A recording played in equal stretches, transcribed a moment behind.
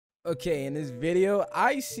Okay, in this video,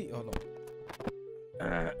 I see. Hold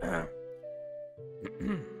on.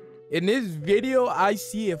 In this video, I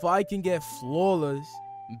see if I can get flawless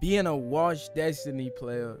being a washed Destiny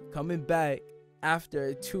player coming back after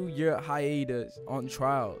a 2-year hiatus on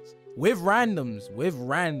trials with randoms.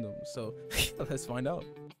 So let's find out.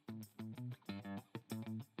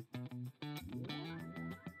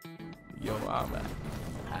 Yo, I'm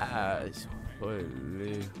ass.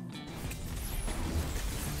 Holy.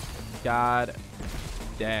 God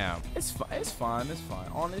damn. It's fine. It's fine. It's fine.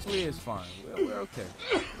 Honestly, it's fine. We're okay.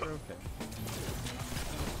 We're okay.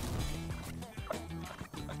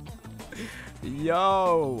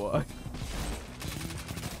 Yo.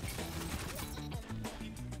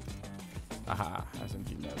 Aha.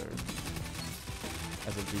 SMG matter.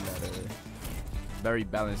 SMG matter. Very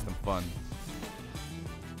balanced and fun.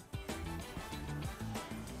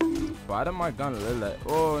 Why did my gun Lilith?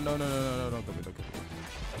 Oh, no. Don't kill me. Don't kill me.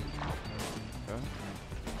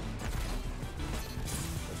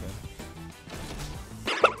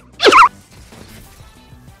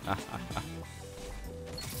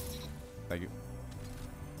 Thank you.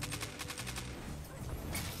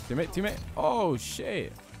 Teammate. Oh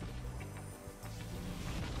shit.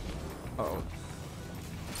 Uh-oh.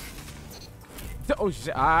 Oh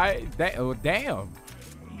shit. Alright. Oh damn.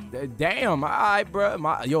 Damn. Alright, bro.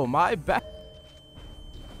 My bad.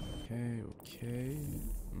 Okay.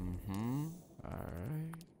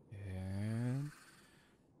 Alright. And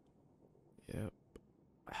yep.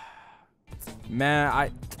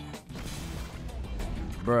 Man,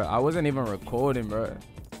 bro, I wasn't even recording, bro.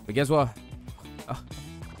 But guess what?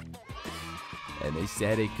 And they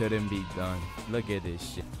said it couldn't be done. Look at this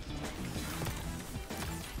shit.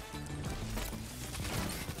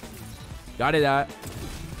 Got it out.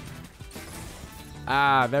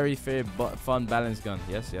 Ah, very fair but fun balanced gun.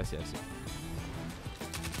 Yes.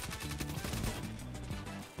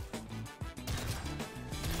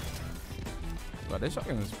 But this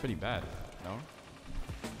shotgun is pretty bad, no?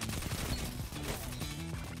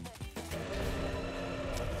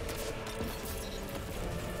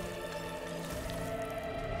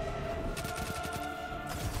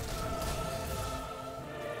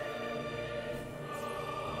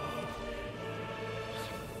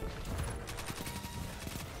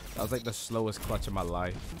 That was like the slowest clutch of my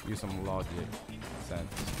life. Use some logic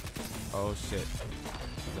sense. Oh shit.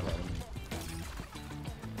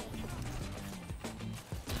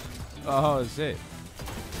 Oh shit.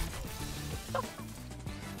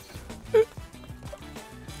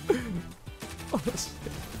 Oh shit.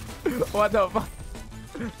 What the fuck?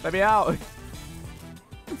 Let me out.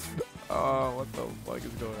 Oh, what the fuck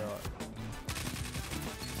is going on?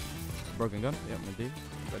 Broken gun? Yep, my dude.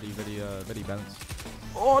 Very balanced.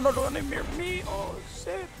 Oh no, don't near me. Oh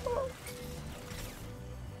shit. Oh.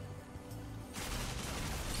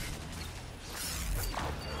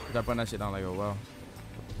 I gotta put that shit down like a well.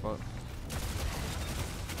 What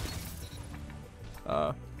the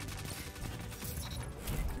fuck?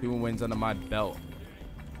 Two wins under my belt.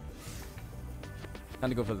 Time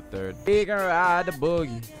to go for the third. We can ride the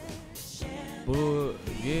boogie.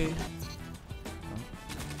 Boogie.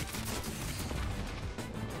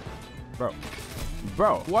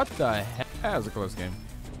 Bro, what the heck? That was a close game.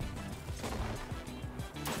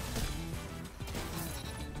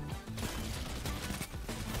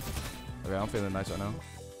 Okay, I'm feeling nice right now.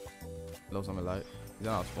 Low something light. He's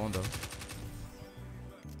not out spawn though.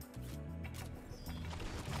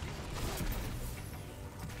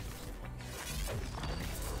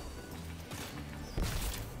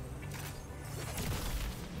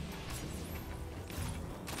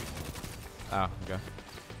 Ah, okay.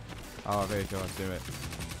 Oh, there you go. Let's do it.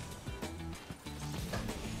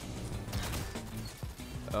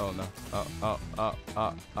 Oh no. Oh.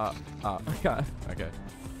 God. Okay.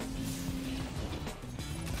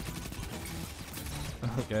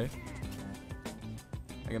 Okay.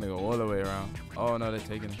 I'm gonna go all the way around. Oh no, they're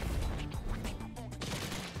taking it.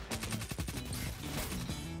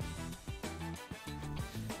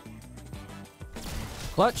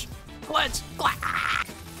 Clutch.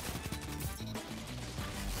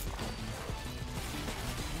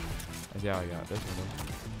 Yeah, I got this one.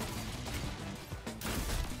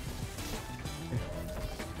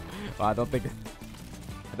 Well, I don't think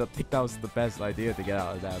that was the best idea to get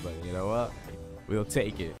out of that, but you know what? We'll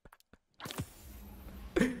take it.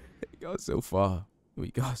 We got so far.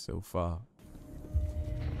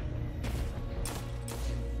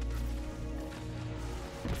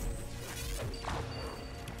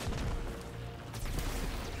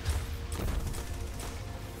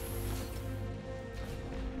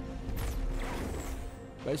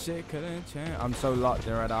 That shit couldn't change. I'm so locked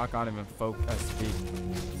in right now. I can't even focus. Speak.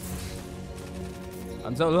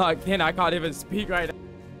 I'm so locked in. I can't even speak right now.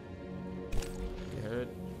 You heard?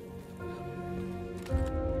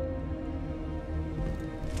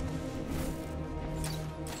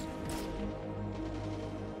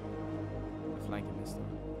 Flanking this stuff.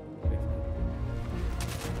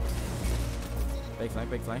 Big flank.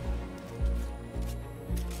 Big flank.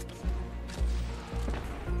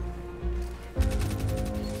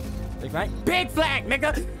 Big flank. Big flank,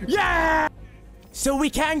 nigga. Yeah! So we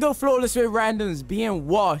can go flawless with randoms being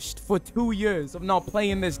washed for 2 years of not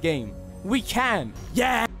playing this game. We can.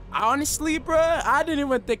 Yeah. Honestly, bro, I didn't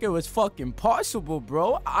even think it was fucking possible,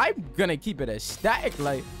 bro. I'm gonna keep it a static.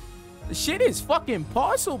 Like, the shit is fucking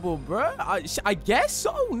possible, bro. I guess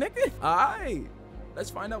so, nigga. Alright. Let's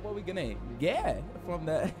find out what we're gonna get from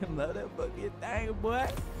that motherfucking thing, boy.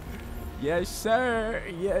 Yes, sir.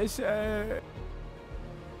 Yes, sir.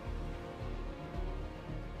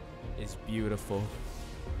 It's beautiful.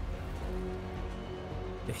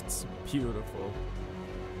 It's beautiful.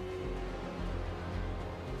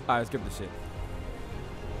 Alright, let's get this shit.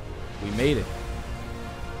 We made it.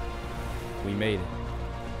 We made it.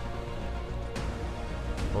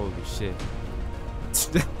 Holy shit.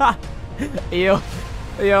 Yo.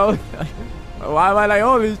 Why am I like,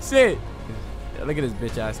 holy shit? Yo, look at this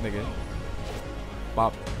bitch ass nigga.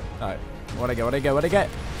 Bop. Alright. What'd I get?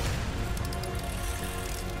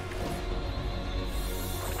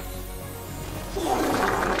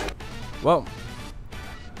 Well,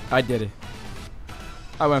 I did it.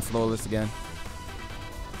 I went flawless again.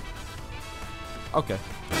 Okay.